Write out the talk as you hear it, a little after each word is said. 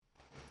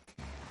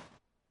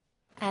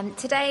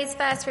Today's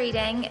first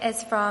reading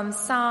is from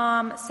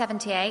Psalm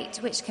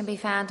 78, which can be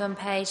found on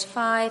page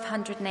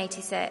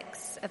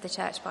 586 of the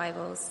Church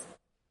Bibles.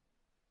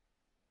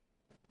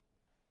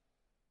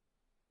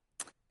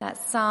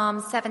 That's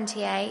Psalm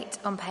 78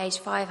 on page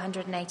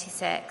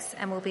 586,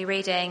 and we'll be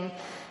reading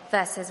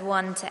verses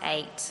 1 to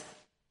 8. So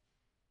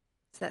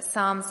that's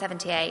Psalm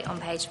 78 on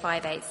page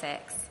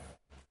 586.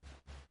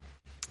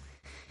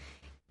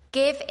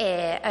 Give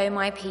ear, O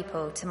my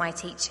people, to my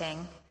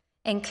teaching.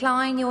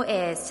 Incline your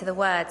ears to the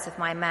words of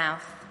my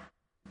mouth.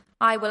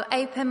 I will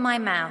open my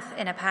mouth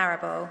in a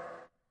parable.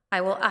 I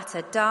will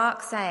utter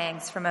dark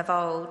sayings from of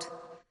old,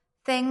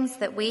 things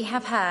that we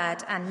have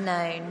heard and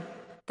known,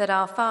 that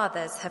our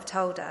fathers have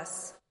told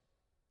us.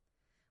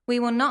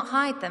 We will not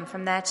hide them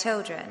from their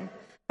children,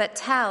 but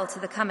tell to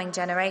the coming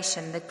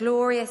generation the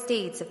glorious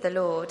deeds of the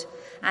Lord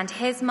and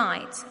his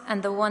might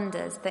and the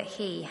wonders that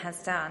he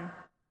has done.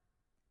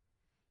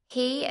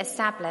 He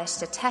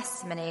established a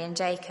testimony in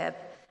Jacob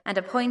and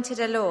appointed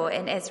a law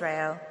in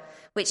Israel,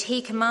 which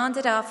he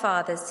commanded our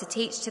fathers to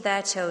teach to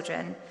their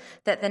children,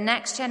 that the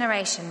next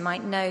generation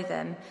might know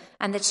them,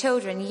 and the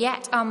children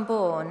yet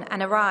unborn,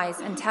 and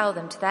arise and tell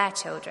them to their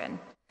children,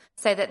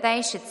 so that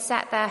they should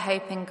set their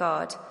hope in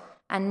God,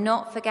 and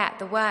not forget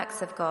the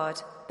works of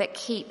God, but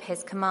keep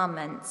his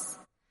commandments,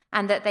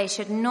 and that they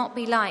should not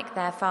be like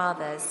their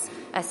fathers,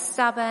 a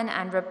stubborn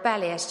and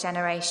rebellious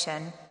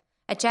generation,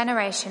 a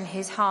generation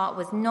whose heart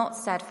was not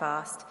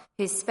steadfast,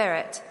 whose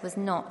spirit was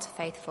not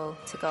faithful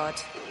to God.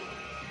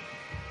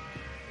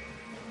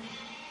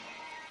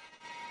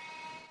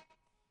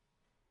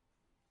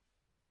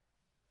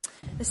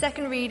 The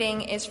second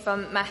reading is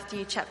from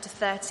Matthew chapter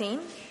 13,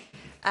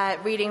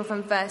 reading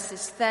from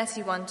verses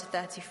 31 to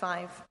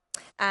 35.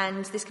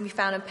 And this can be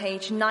found on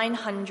page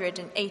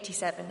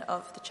 987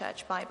 of the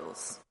Church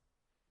Bibles.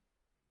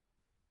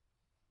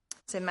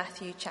 So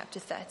Matthew chapter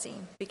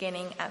 13,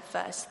 beginning at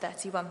verse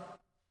 31.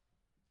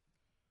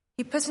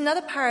 He put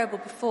another parable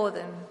before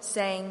them,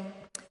 saying,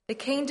 "The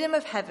kingdom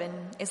of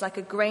heaven is like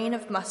a grain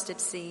of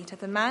mustard seed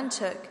that a man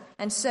took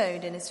and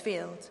sowed in his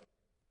field.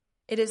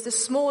 It is the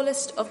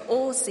smallest of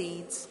all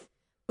seeds,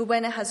 but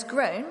when it has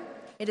grown,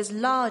 it is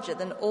larger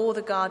than all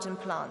the garden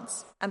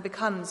plants and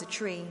becomes a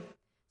tree,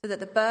 so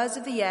that the birds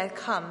of the air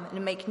come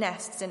and make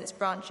nests in its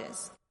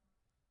branches."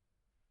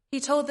 He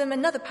told them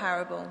another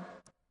parable.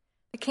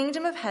 "The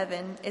kingdom of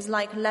heaven is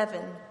like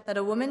leaven that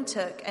a woman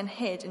took and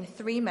hid in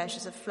 3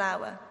 measures of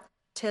flour,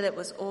 till it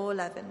was all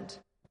leavened."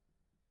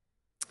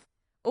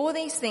 All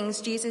these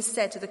things Jesus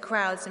said to the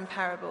crowds in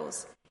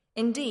parables.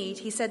 Indeed,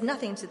 he said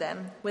nothing to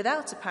them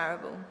without a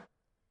parable.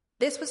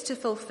 This was to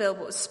fulfill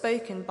what was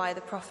spoken by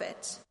the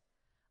prophet.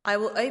 "I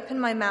will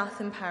open my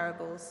mouth in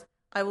parables.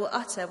 I will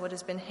utter what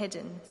has been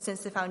hidden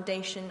since the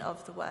foundation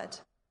of the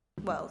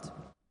world."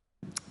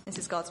 This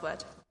is God's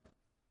word.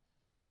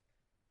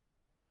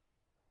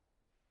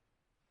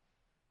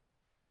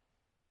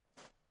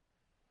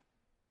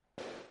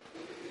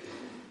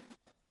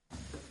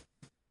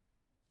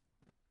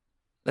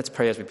 Let's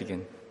pray as we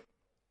begin.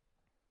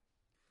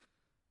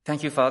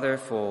 Thank you, Father,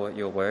 for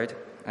your word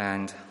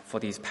and for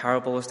these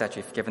parables that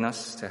you've given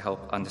us to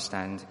help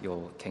understand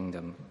your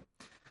kingdom.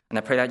 And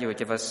I pray that you would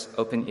give us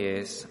open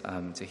ears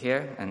to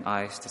hear and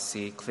eyes to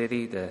see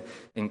clearly the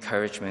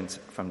encouragement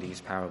from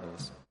these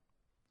parables.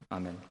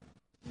 Amen.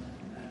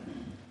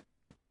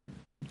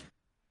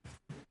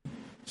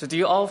 So do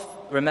you all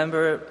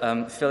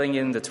remember filling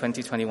in the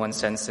 2021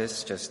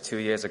 census just 2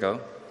 years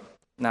ago?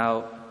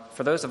 Now,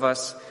 for those of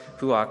us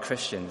who are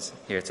Christians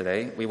here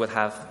today, we would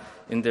have,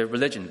 in the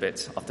religion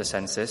bit of the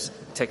census,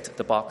 ticked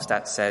the box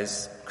that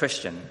says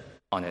Christian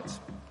on it.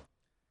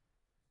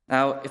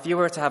 Now, if you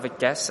were to have a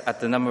guess at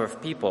the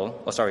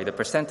the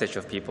percentage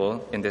of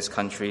people in this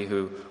country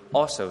who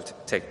also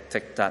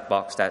tick that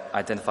box that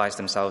identifies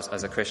themselves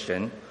as a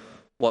Christian,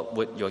 what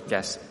would your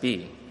guess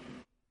be?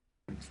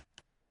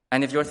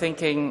 And if you're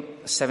thinking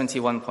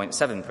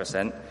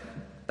 71.7%,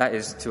 that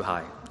is too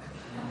high.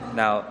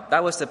 Now,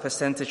 that was the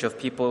percentage of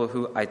people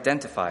who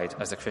identified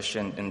as a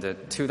Christian in the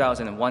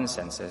 2001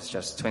 census,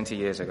 just 20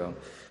 years ago.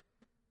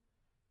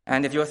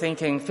 And if you're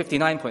thinking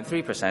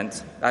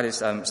 59.3%, that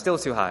is still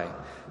too high.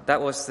 That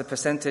was the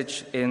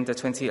percentage in the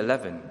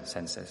 2011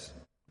 census.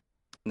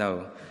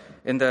 No,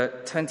 in the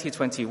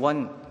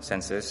 2021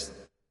 census,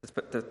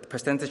 the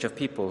percentage of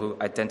people who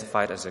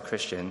identified as a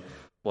Christian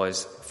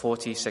was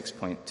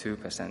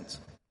 46.2%.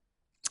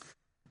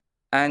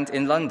 And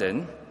in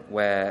London,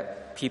 where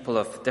people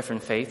of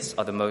different faiths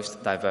are the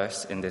most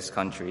diverse in this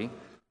country,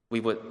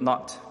 we would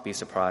not be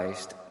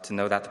surprised to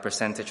know that the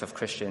percentage of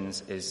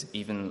Christians is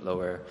even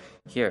lower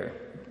here.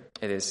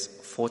 It is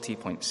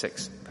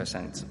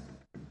 40.6%.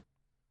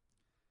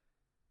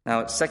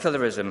 Now,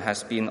 secularism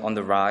has been on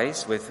the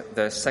rise, with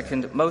the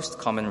second most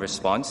common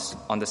response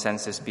on the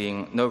census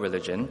being no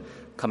religion,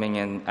 coming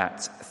in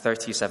at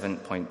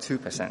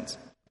 37.2%.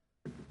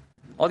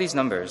 All these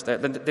numbers,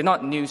 they're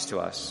not news to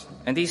us,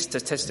 and these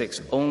statistics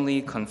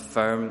only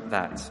confirm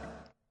that.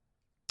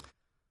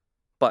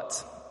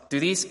 But do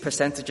these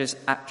percentages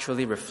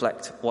actually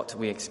reflect what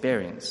we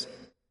experience?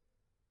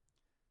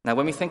 Now,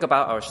 when we think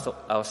about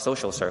our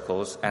social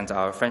circles and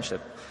our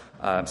friendship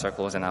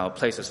circles and our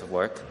places of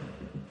work,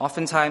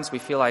 oftentimes we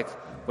feel like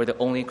we're the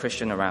only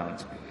Christian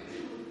around.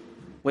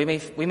 We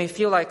may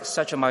feel like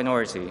such a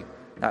minority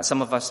that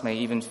some of us may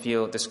even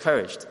feel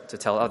discouraged to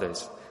tell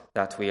others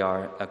that we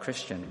are a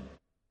Christian.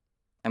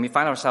 And we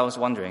find ourselves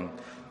wondering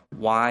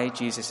why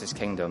Jesus'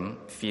 kingdom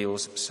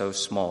feels so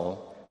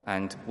small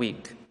and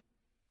weak.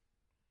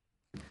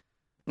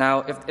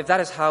 Now, if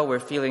that is how we're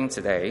feeling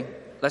today,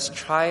 let's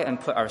try and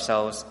put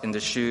ourselves in the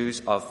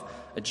shoes of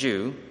a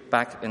Jew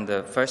back in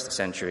the 1st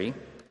century,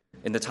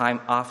 in the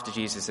time after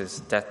Jesus'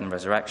 death and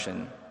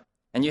resurrection.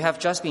 And you have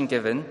just been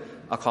given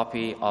a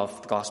copy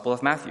of the Gospel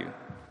of Matthew.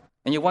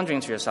 And you're wondering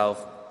to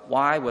yourself,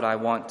 why would I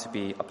want to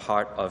be a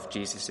part of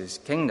Jesus'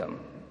 kingdom?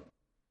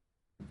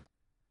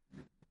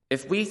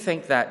 If we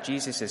think that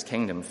Jesus'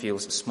 kingdom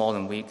feels small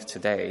and weak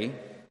today,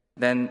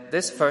 then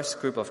this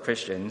first group of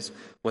Christians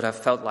would have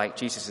felt like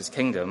Jesus'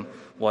 kingdom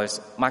was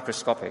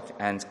microscopic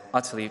and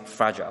utterly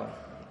fragile.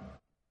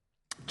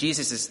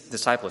 Jesus'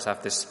 disciples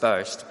have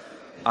dispersed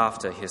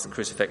after his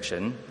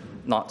crucifixion,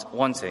 not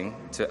wanting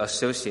to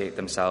associate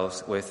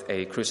themselves with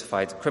a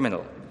crucified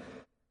criminal.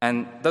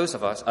 And those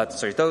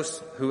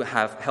who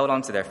have held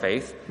on to their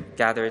faith,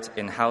 gathered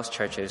in house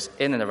churches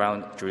in and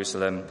around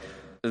Jerusalem,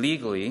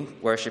 legally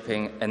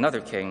worshipping another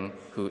king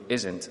who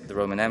isn't the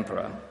Roman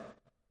emperor.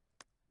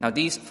 Now,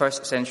 these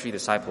first century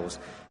disciples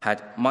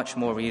had much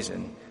more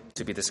reason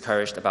to be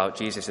discouraged about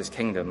Jesus'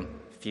 kingdom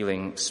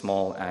feeling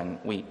small and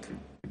weak.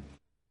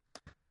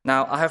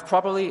 Now, I have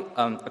probably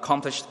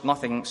accomplished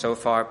nothing so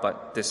far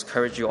but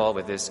discourage you all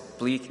with this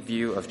bleak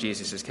view of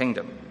Jesus'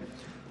 kingdom.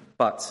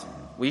 But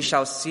we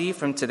shall see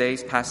from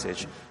today's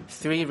passage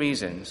 3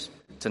 reasons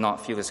to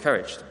not feel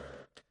discouraged.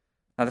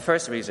 Now, the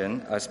first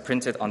reason, as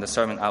printed on the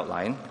sermon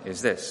outline,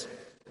 is this.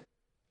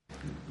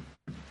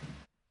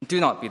 Do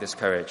not be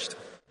discouraged,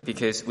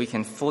 because we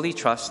can fully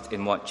trust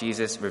in what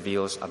Jesus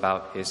reveals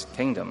about his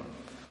kingdom.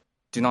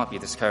 Do not be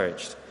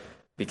discouraged,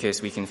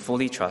 because we can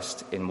fully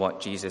trust in what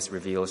Jesus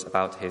reveals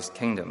about his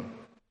kingdom.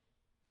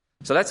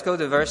 So let's go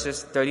to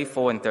verses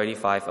 34 and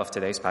 35 of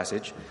today's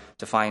passage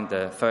to find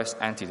the first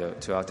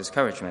antidote to our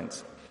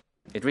discouragement.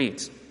 It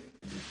reads,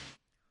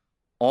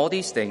 "All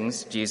these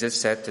things Jesus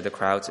said to the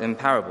crowds in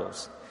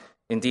parables.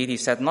 Indeed, he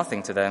said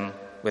nothing to them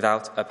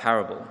without a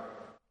parable.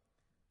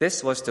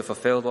 This was to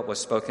fulfill what was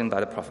spoken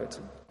by the prophet.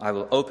 I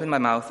will open my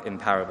mouth in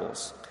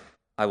parables.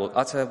 I will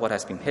utter what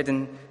has been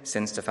hidden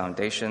since the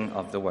foundation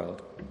of the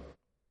world."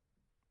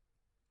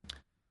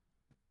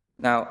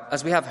 Now,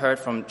 as we have heard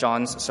from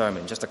John's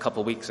sermon just a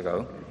couple weeks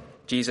ago,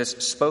 Jesus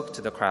spoke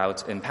to the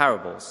crowds in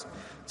parables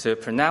to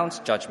pronounce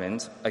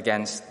judgment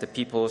against the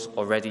people's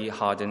already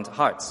hardened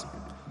hearts,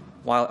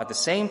 while at the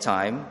same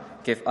time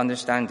give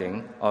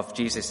understanding of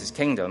Jesus'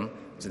 kingdom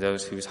to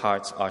those whose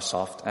hearts are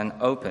soft and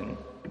open.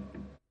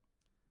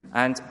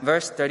 And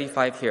verse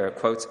 35 here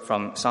quotes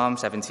from Psalm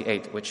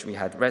 78, which we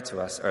had read to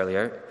us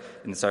earlier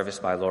in the service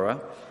by Laura,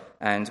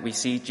 and we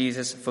see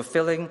Jesus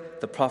fulfilling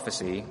the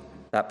prophecy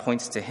that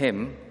points to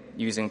him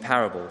using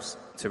parables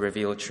to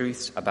reveal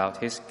truths about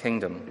his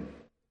kingdom.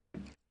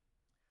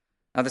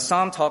 Now, the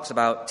psalm talks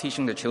about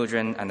teaching the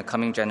children and the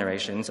coming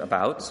generations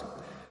about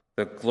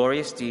the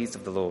glorious deeds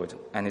of the Lord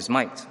and his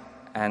might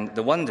and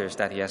the wonders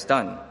that he has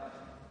done,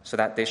 so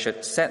that they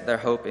should set their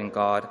hope in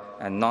God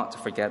and not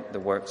forget the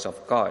works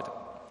of God,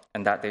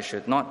 and that they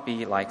should not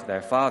be like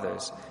their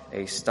fathers,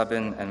 a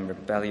stubborn and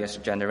rebellious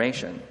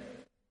generation.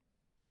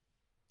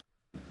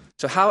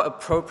 So how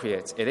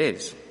appropriate it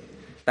is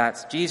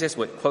that Jesus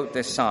would quote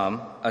this psalm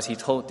as he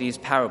told these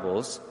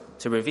parables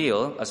to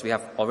reveal, as we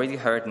have already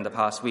heard in the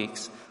past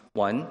weeks,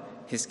 1,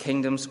 his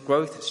kingdom's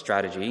growth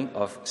strategy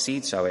of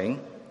seed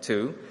sowing,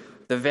 2,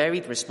 the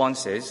varied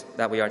responses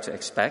that we are to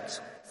expect,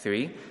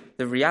 3,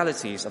 the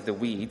realities of the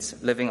weeds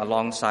living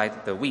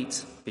alongside the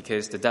wheat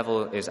because the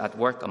devil is at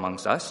work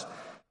amongst us,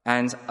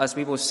 and as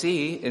we will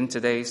see in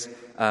today's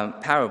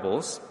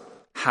parables,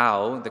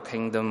 how the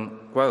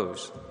kingdom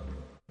grows.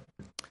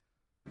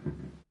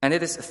 And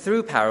it is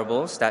through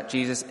parables that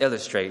Jesus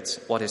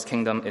illustrates what his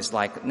kingdom is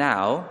like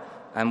now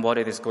and what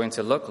it is going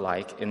to look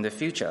like in the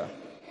future.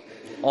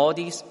 All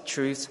these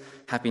truths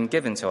have been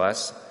given to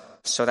us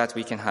so that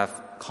we can have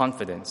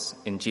confidence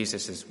in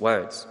Jesus'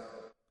 words.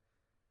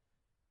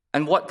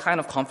 And what kind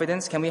of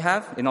confidence can we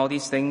have in all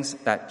these things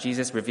that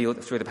Jesus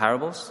revealed through the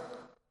parables?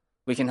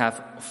 We can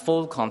have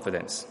full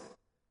confidence.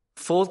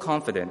 Full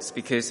confidence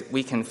because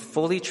we can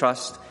fully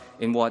trust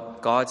in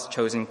what God's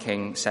chosen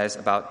king says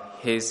about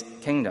his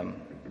kingdom.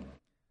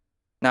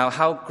 Now,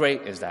 how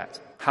great is that?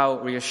 How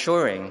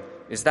reassuring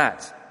is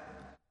that?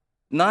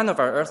 None of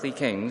our earthly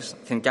kings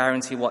can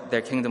guarantee what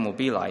their kingdom will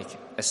be like,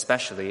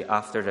 especially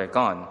after they're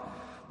gone.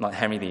 Not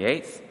Henry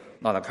VIII,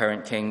 not our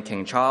current king,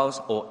 King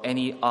Charles, or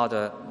any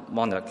other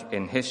monarch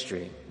in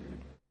history.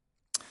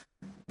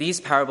 These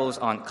parables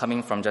aren't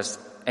coming from just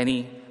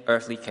any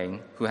earthly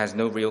king who has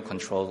no real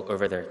control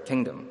over their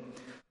kingdom.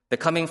 They're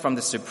coming from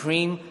the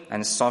supreme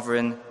and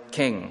sovereign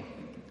king.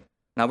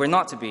 Now, we're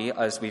not to be,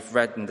 as we've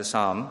read in the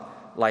psalm,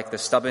 like the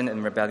stubborn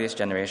and rebellious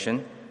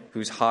generation,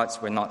 whose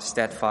hearts were not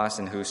steadfast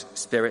and whose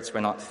spirits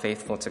were not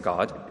faithful to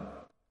God.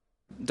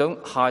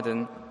 Don't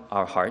harden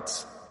our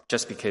hearts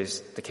just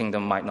because the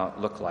kingdom might not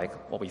look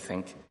like what we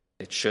think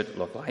it should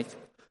look like.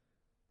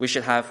 We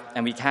should have,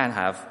 and we can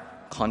have,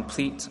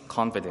 complete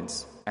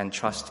confidence and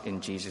trust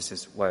in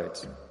Jesus'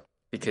 words,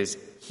 because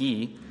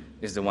he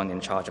is the one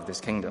in charge of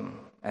this kingdom,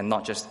 and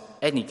not just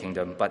any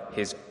kingdom, but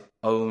his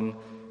own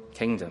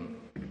kingdom.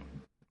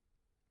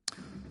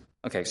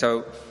 Okay,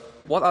 so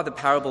what are the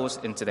parables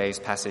in today's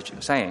passage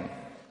saying?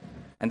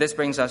 And this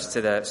brings us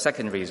to the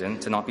second reason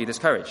to not be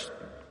discouraged.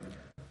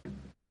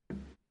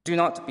 Do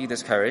not be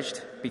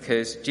discouraged,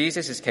 because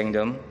Jesus'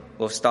 kingdom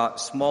will start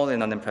small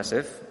and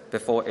unimpressive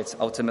before its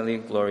ultimately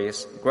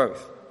glorious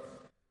growth.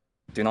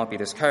 Do not be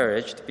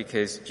discouraged,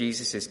 because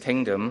Jesus'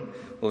 kingdom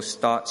will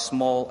start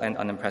small and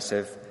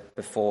unimpressive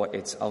before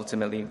its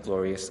ultimately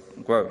glorious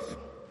growth.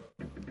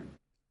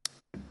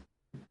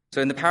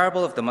 So in the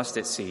parable of the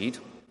mustard seed,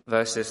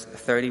 verses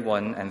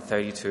 31 and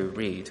 32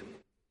 read,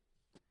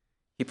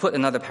 "He put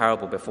another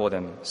parable before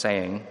them,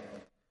 saying,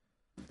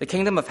 'The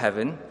kingdom of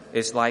heaven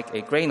is like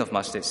a grain of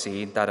mustard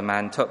seed that a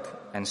man took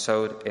and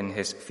sowed in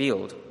his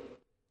field.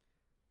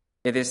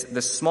 It is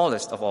the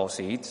smallest of all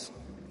seeds,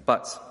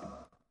 but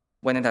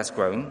when it has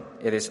grown,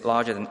 it is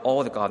larger than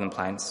all the garden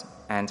plants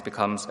and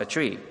becomes a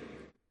tree,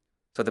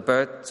 so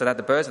that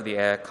the birds of the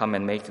air come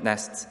and make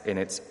nests in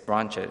its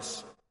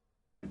branches.'"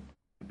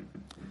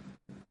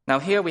 Now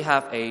here we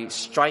have a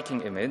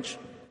striking image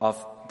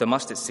of the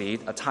mustard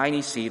seed, a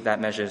tiny seed that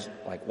measures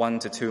like 1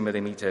 to 2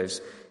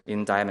 millimeters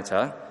in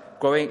diameter,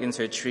 growing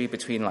into a tree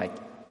between like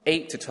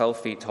 8 to 12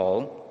 feet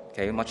tall,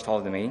 okay, much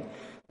taller than me,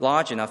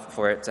 large enough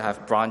for it to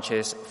have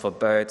branches for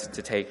birds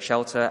to take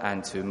shelter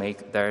and to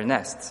make their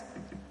nests.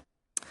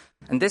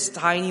 And this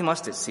tiny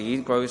mustard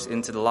seed grows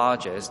into the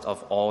largest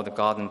of all the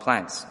garden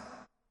plants.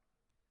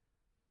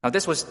 Now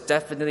this was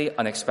definitely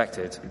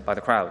unexpected by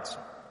the crowds.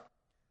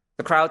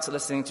 The crowds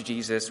listening to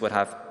Jesus would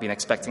have been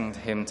expecting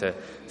him to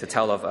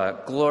tell of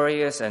a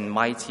glorious and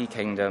mighty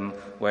kingdom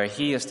where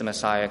he, as the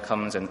Messiah,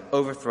 comes and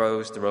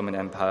overthrows the Roman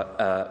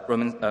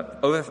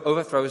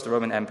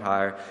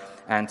Empire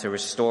and to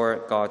restore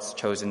God's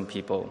chosen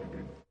people.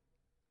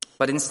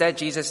 But instead,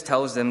 Jesus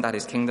tells them that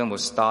his kingdom will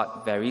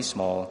start very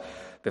small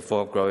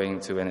before growing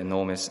to an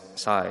enormous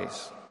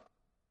size.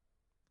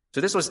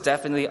 So this was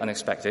definitely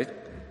unexpected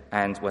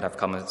and would have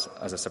come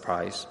as a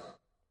surprise.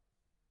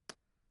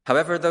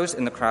 However, those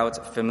in the crowd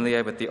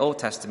familiar with the Old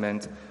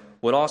Testament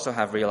would also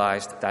have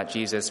realized that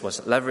Jesus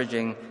was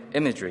leveraging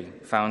imagery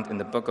found in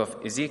the book of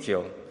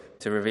Ezekiel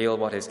to reveal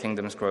what his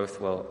kingdom's growth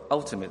will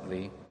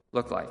ultimately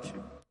look like.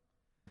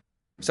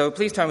 So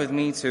please turn with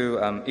me to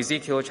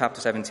Ezekiel chapter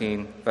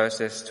 17,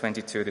 verses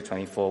 22 to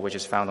 24, which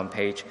is found on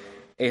page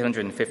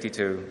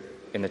 852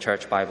 in the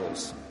church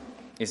Bibles.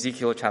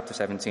 Ezekiel chapter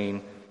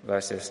 17,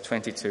 verses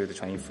 22 to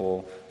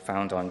 24,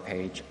 found on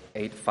page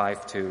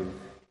 852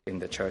 in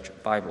the church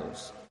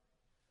Bibles.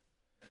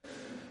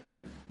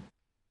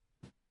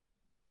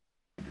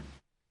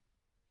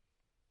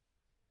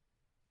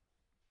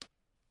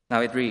 Now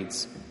it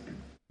reads,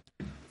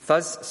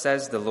 "Thus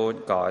says the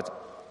Lord God,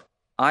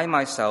 I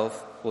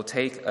myself will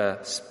take a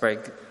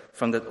sprig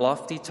from the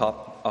lofty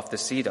top of the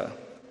cedar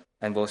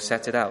and will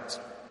set it out.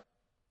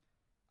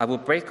 I will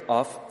break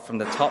off from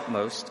the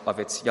topmost of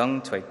its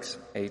young twigs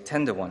a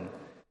tender one,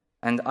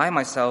 and I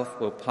myself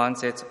will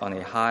plant it on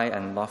a high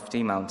and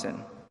lofty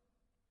mountain.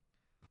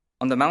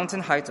 On the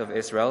mountain height of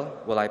Israel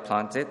will I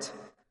plant it,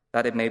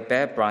 that it may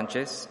bear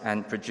branches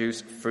and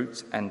produce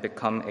fruit and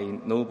become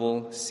a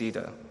noble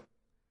cedar.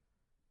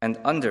 And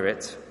under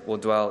it will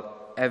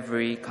dwell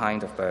every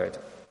kind of bird.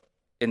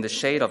 In the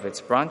shade of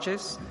its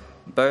branches,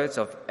 birds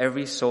of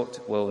every sort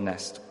will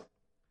nest.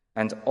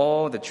 And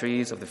all the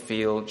trees of the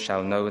field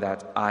shall know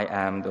that I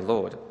am the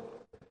Lord.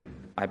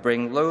 I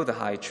bring low the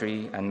high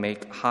tree and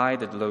make high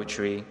the low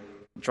tree,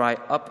 dry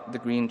up the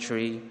green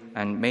tree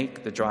and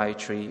make the dry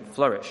tree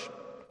flourish.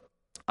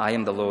 I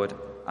am the Lord,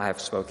 I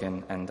have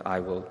spoken, and I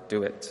will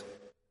do it."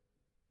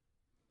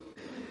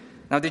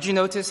 Now, did you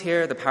notice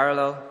here the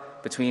parallel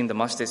between the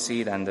mustard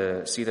seed and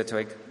the cedar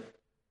twig?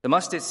 The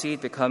mustard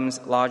seed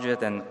becomes larger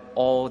than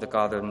all the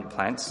garden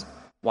plants,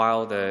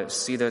 while the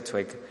cedar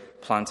twig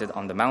planted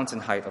on the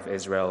mountain height of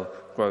Israel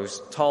grows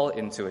tall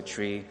into a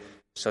tree,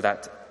 so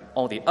that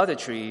all the other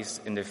trees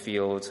in the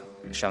field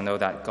shall know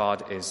that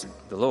God is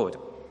the Lord.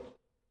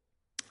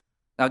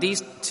 Now,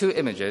 these two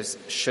images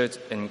should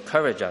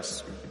encourage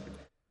us.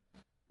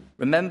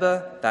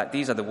 Remember that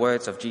these are the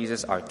words of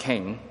Jesus, our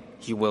King.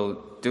 He will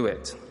do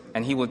it.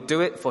 And he will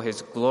do it for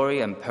his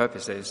glory and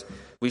purposes.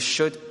 We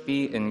should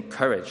be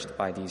encouraged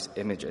by these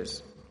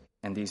images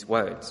and these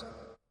words.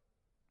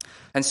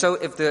 And so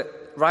if the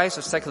rise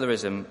of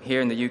secularism here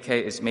in the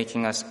UK is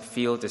making us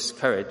feel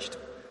discouraged,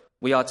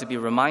 we are to be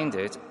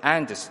reminded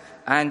and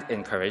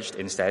encouraged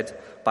instead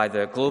by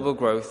the global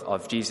growth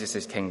of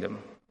Jesus'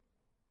 kingdom.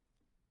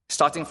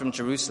 Starting from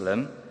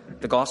Jerusalem,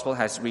 the gospel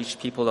has reached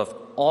people of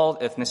all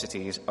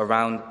ethnicities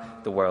around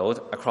the world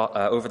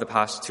over the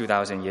past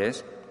 2,000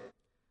 years.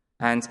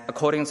 And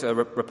according to a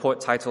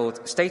report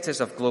titled Status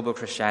of Global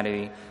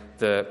Christianity,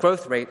 the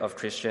growth rate of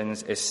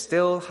Christians is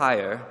still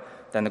higher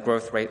than the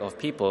growth rate of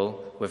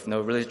people with no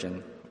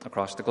religion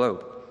across the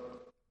globe.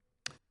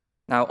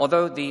 Now,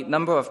 although the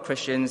number of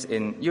Christians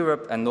in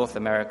Europe and North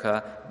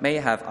America may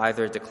have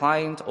either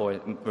declined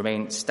or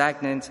remained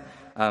stagnant,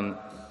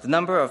 the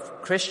number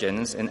of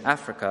Christians in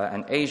Africa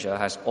and Asia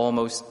has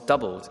almost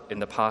doubled in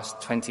the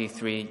past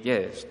 23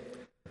 years.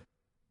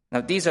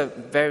 Now, these are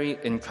very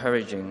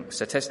encouraging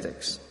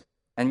statistics,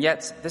 and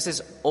yet this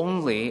is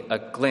only a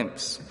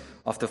glimpse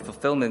of the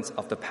fulfillment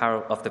of the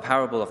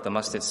parable of the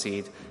mustard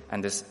seed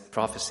and this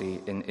prophecy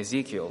in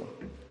Ezekiel.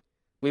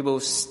 We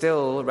will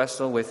still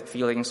wrestle with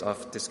feelings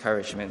of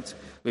discouragement.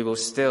 We will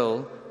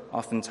still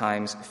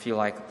oftentimes feel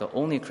like the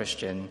only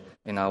Christian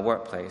in our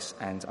workplace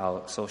and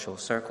our social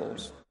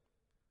circles.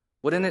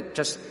 Wouldn't it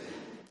just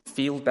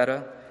feel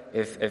better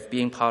if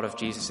being part of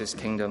Jesus'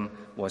 kingdom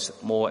was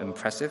more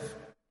impressive?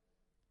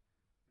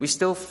 We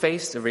still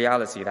face the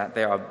reality that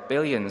there are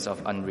billions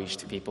of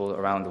unreached people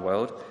around the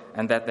world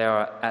and that there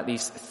are at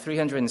least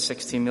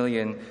 360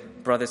 million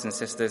brothers and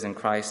sisters in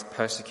Christ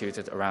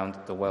persecuted around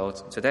the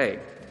world today.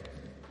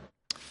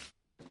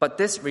 But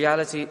this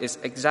reality is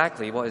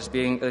exactly what is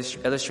being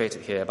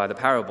illustrated here by the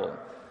parable,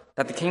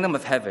 that the kingdom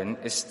of heaven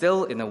is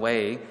still in a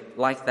way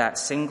like that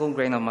single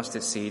grain of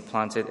mustard seed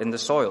planted in the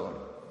soil.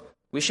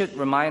 We should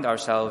remind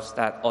ourselves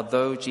that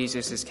although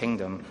Jesus'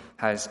 kingdom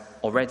has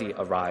already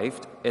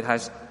arrived, it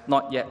has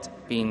not yet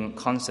been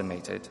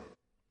consummated.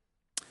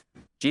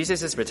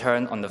 Jesus'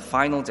 return on the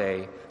final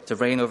day to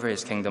reign over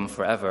his kingdom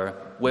forever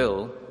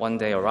will one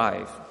day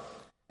arrive.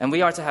 And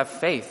we are to have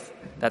faith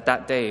that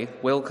that day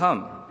will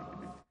come.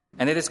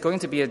 And it is going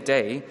to be a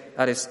day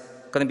that is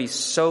going to be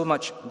so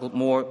much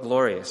more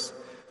glorious,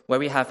 where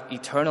we have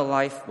eternal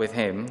life with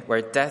him,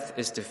 where death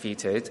is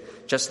defeated,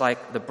 just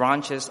like the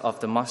branches of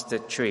the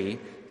mustard tree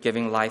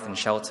giving life and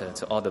shelter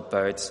to all the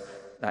birds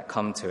that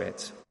come to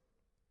it.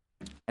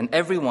 And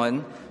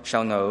everyone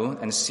shall know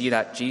and see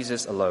that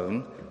Jesus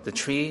alone, the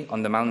tree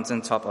on the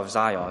mountaintop of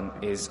Zion,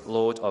 is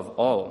Lord of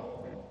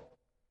all.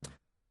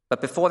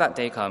 But before that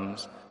day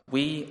comes,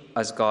 we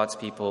as God's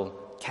people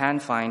can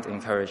find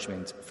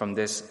encouragement from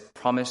this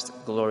promised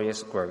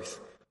glorious growth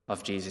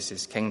of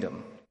Jesus'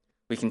 kingdom.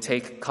 We can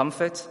take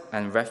comfort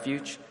and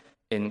refuge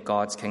in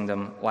God's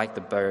kingdom like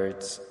the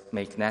birds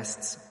make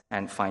nests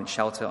and find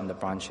shelter on the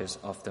branches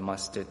of the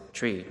mustard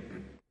tree.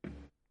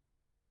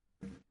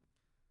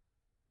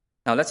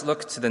 Now let's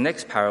look to the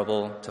next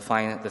parable to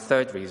find the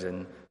third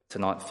reason to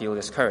not feel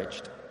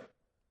discouraged.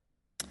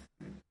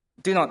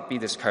 Do not be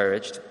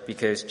discouraged,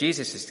 because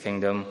Jesus'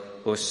 kingdom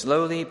will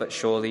slowly but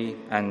surely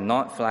and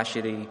not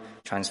flashily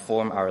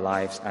transform our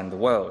lives and the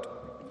world.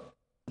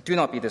 Do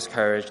not be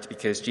discouraged,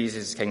 because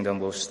Jesus' kingdom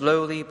will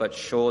slowly but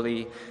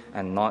surely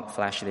and not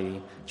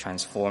flashily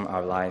transform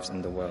our lives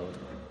and the world.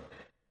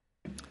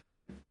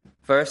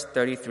 Verse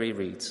 33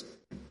 reads,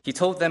 He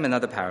told them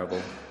another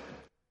parable.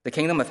 The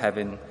kingdom of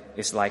heaven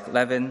is like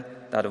leaven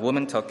that a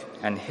woman took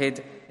and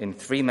hid in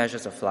 3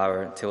 measures of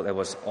flour till it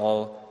was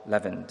all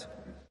leavened.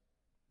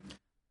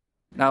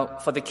 Now,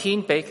 for the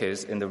keen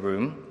bakers in the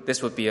room,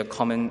 this would be a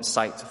common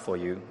sight for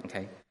you,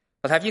 okay?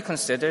 But have you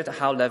considered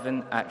how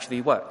leaven actually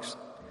works?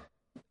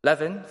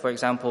 Leaven, for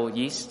example,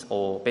 yeast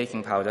or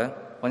baking powder,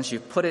 once you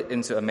put it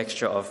into a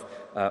mixture of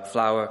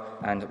flour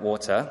and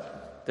water,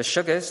 the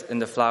sugars in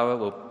the flour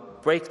will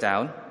break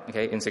down,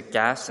 okay, into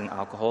gas and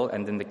alcohol,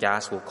 and then the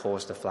gas will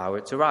cause the flour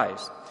to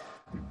rise.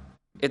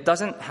 It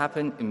doesn't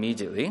happen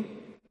immediately,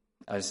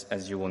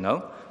 as you will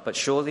know, but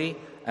surely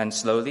and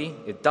slowly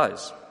it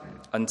does,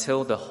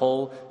 until the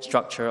whole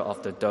structure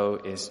of the dough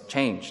is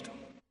changed.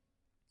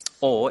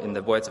 Or, in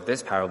the words of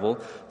this parable,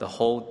 the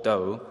whole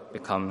dough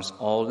becomes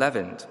all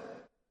leavened.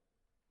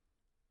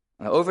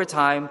 Now, over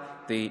time,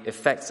 the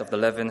effects of the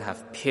leaven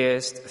have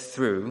pierced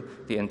through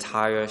the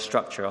entire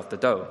structure of the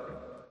dough.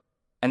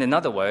 And in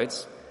other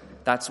words,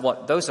 that's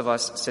what those of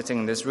us sitting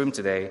in this room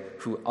today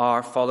who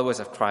are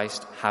followers of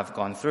Christ have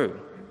gone through.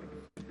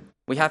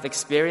 We have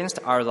experienced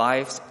our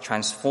lives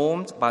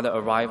transformed by the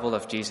arrival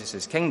of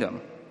Jesus'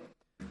 kingdom.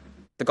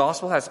 The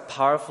gospel has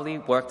powerfully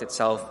worked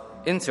itself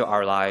into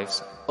our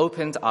lives,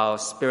 opened our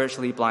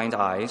spiritually blind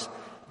eyes,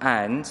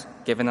 and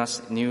given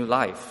us new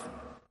life.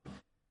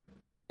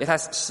 It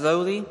has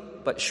slowly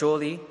but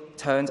surely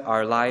turned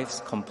our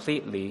lives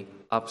completely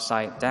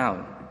upside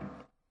down.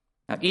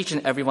 Now, each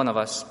and every one of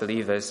us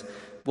believers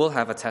will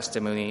have a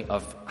testimony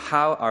of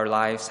how our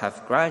lives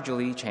have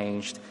gradually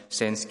changed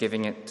since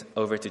giving it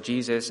over to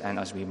Jesus and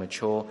as we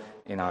mature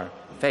in our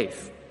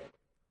faith.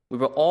 We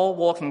were all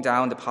walking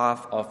down the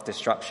path of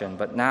destruction,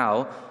 but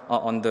now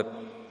are on the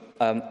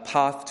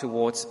path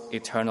towards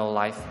eternal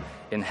life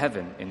in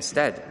heaven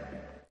instead.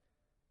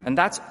 And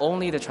that's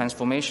only the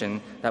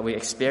transformation that we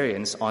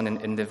experience on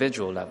an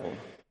individual level.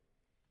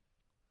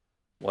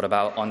 What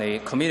about on a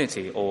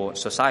community or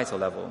societal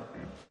level?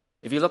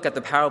 If you look at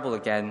the parable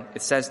again,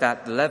 it says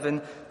that the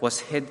leaven was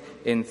hid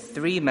in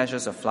 3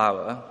 measures of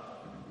flour,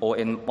 or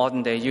in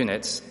modern-day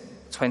units,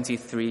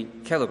 23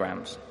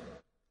 kilograms.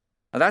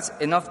 Now, that's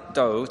enough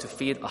dough to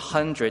feed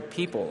 100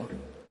 people.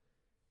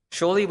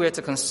 Surely we're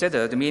to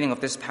consider the meaning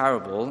of this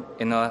parable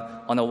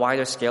on a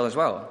wider scale as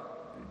well.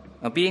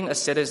 Now, being a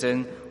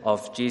citizen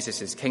of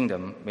Jesus'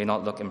 kingdom may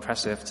not look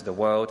impressive to the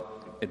world.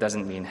 It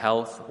doesn't mean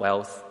health,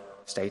 wealth,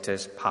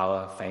 status,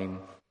 power, fame.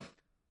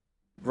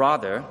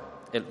 Rather,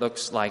 it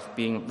looks like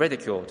being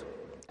ridiculed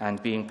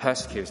and being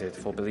persecuted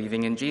for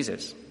believing in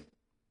Jesus.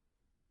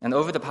 And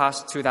over the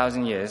past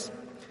 2,000 years,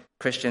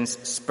 Christians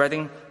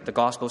spreading the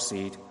gospel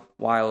seed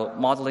while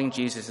modeling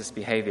Jesus'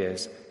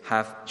 behaviors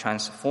have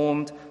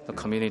transformed the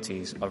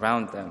communities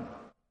around them.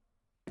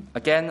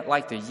 Again,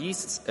 like the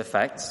yeast's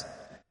effects,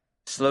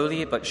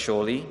 slowly but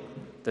surely,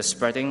 the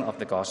spreading of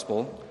the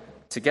gospel,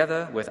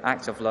 together with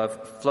acts of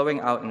love flowing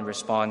out in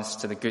response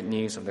to the good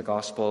news of the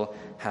gospel,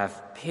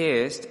 have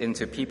pierced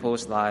into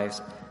people's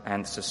lives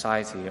and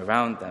society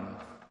around them.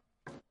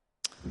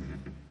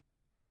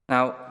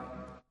 Now,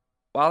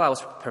 while I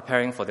was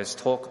preparing for this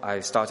talk,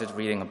 I started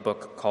reading a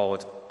book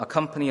called A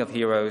Company of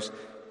Heroes,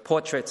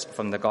 Portraits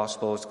from the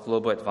Gospel's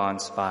Global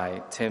Advance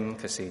by Tim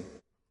Kersey.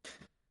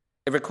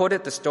 It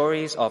recorded the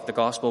stories of the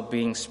gospel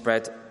being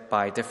spread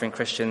by different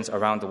Christians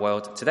around the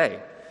world today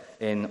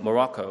in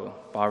Morocco,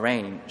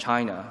 Bahrain,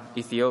 China,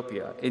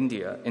 Ethiopia,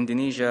 India,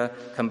 Indonesia,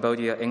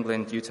 Cambodia,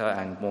 England, Utah,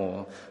 and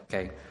more.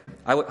 Okay,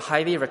 I would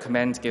highly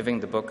recommend giving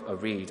the book a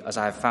read, as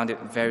I have found it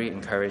very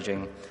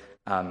encouraging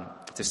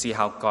to see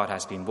how God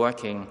has been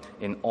working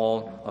in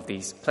all of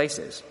these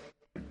places.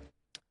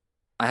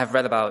 I have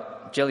read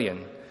about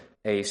Jillian,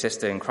 a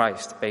sister in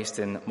Christ based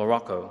in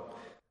Morocco,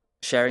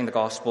 sharing the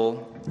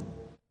gospel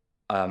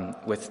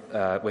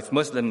with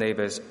Muslim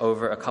neighbors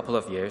over a couple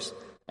of years,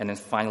 and then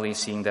finally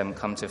seeing them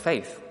come to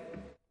faith.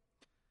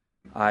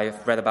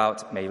 I've read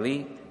about Mei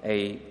Li,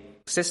 a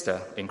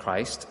sister in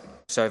Christ,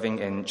 serving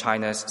in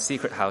China's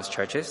secret house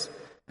churches,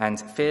 and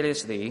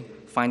fearlessly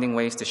finding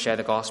ways to share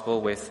the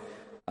gospel with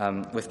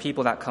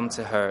people that come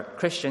to her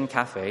Christian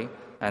cafe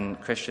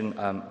and Christian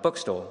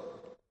bookstore.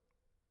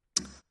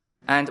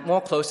 And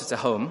more closer to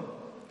home,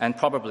 and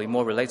probably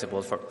more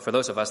relatable for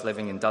those of us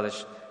living in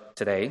Dulwich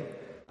today,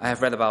 I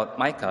have read about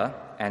Micah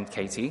and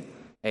Katie,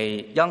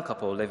 a young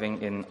couple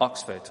living in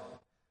Oxford,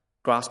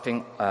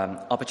 grasping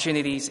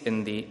opportunities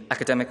in the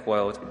academic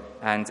world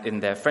and in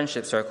their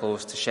friendship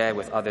circles to share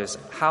with others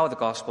how the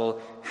gospel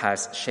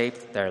has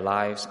shaped their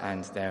lives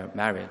and their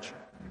marriage.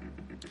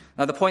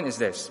 Now, the point is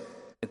this: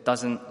 it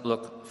doesn't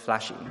look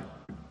flashy.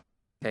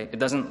 Okay? It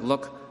doesn't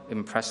look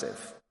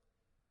impressive.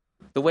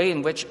 The way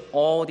in which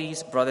all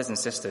these brothers and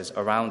sisters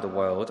around the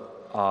world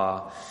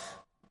are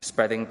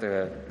spreading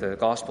the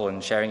gospel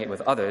and sharing it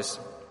with others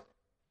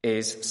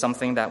is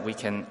something that we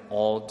can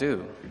all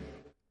do.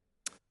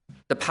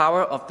 The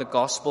power of the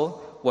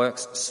gospel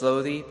works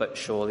slowly but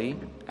surely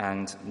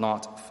and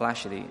not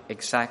flashily,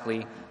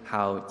 exactly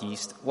how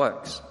yeast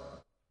works.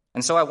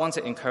 And so I want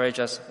to encourage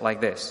us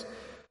like this.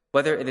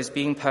 Whether it is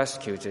being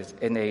persecuted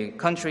in a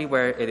country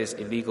where it is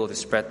illegal to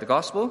spread the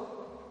gospel,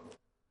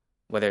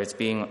 whether it's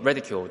being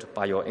ridiculed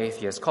by your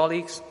atheist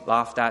colleagues,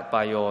 laughed at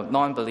by your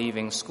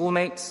non-believing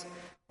schoolmates,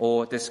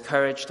 or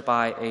discouraged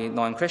by a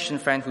non-Christian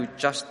friend who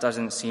just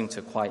doesn't seem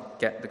to quite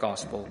get the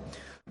gospel,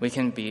 we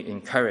can be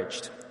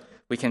encouraged.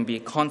 We can be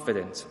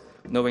confident,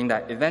 knowing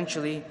that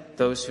eventually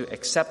those who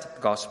accept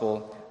the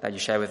gospel that you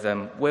share with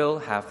them will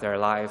have their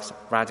lives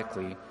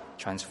radically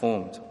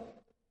transformed.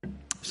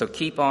 So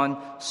keep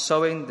on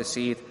sowing the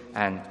seed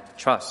and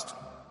trust.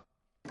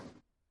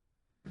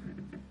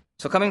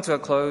 So coming to a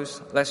close,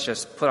 let's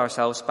just put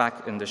ourselves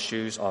back in the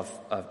shoes of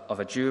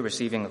a Jew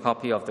receiving a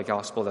copy of the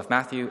Gospel of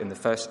Matthew in the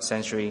first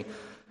century,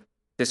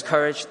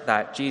 discouraged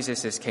that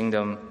Jesus'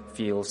 kingdom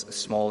feels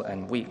small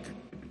and weak.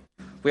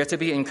 We are to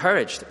be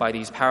encouraged by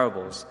these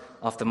parables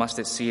of the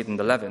mustard seed and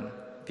the leaven,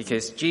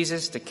 because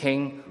Jesus, the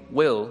King,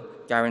 will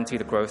guarantee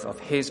the growth of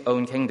his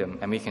own kingdom,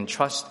 and we can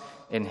trust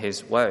in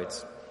his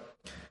words.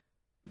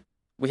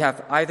 We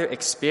have either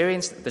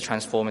experienced the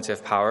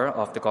transformative power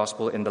of the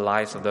gospel in the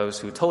lives of those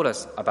who told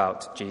us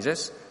about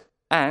Jesus,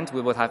 and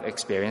we will have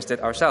experienced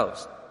it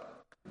ourselves.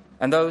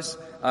 And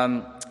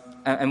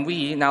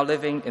we, now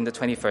living in the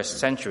 21st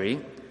century,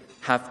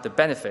 have the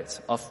benefit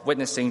of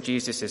witnessing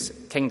Jesus'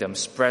 kingdom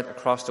spread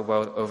across the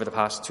world over the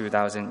past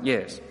 2,000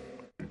 years.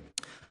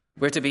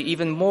 We're to be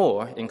even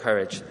more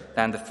encouraged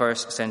than the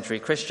first century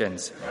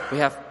Christians. We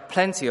have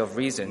plenty of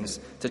reasons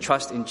to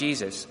trust in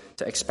Jesus,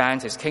 to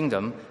expand his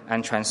kingdom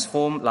and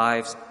transform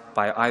lives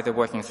by either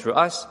working through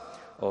us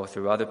or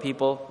through other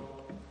people,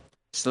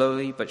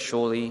 slowly but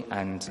surely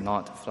and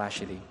not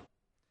flashily.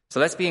 So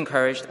let's be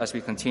encouraged as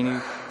we continue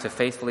to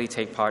faithfully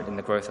take part in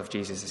the growth of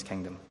Jesus'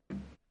 kingdom.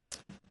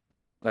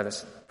 Let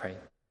us pray.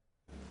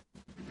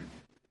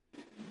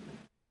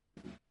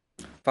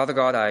 Father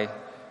God, I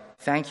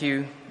thank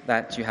you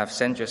that you have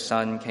sent your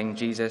Son, King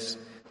Jesus,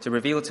 to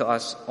reveal to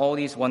us all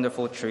these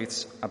wonderful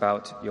truths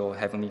about your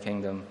heavenly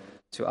kingdom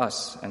to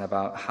us and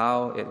about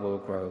how it will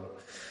grow.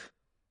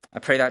 I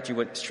pray that you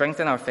would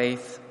strengthen our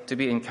faith, to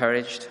be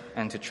encouraged,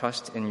 and to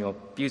trust in your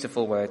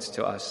beautiful words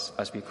to us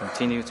as we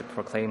continue to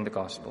proclaim the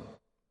gospel.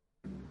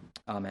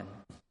 Amen.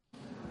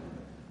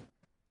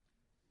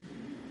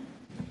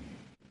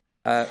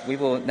 We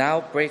will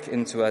now break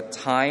into a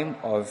time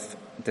of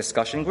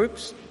discussion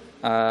groups.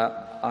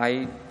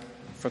 I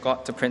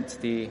forgot to print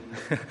the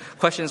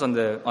questions on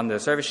the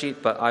service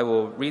sheet, but I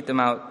will read them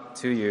out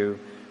to you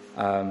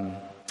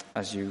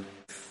as you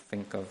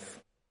think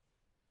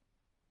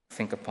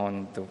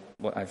upon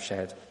what I've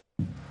shared.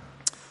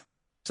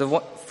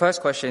 So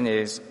first question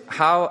is,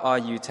 how are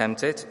you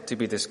tempted to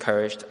be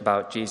discouraged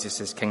about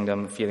Jesus'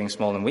 kingdom feeling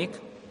small and weak?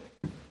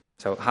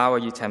 So how are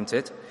you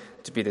tempted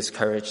to be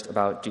discouraged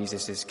about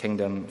Jesus'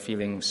 kingdom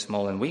feeling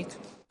small and weak?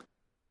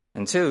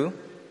 And 2,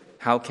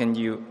 how can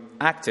you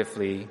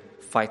actively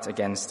fight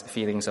against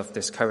feelings of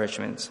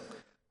discouragement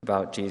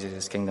about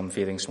Jesus' kingdom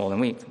feeling small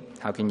and weak?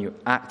 How can you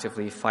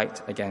actively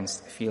fight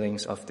against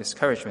feelings of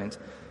discouragement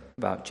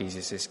about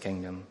Jesus'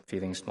 kingdom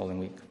feeling small and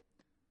weak?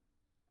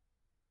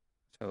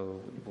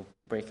 So we'll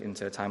break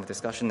into a time of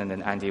discussion, and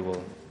then Andy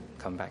will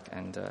come back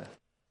and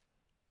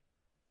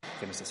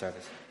give us the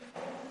service.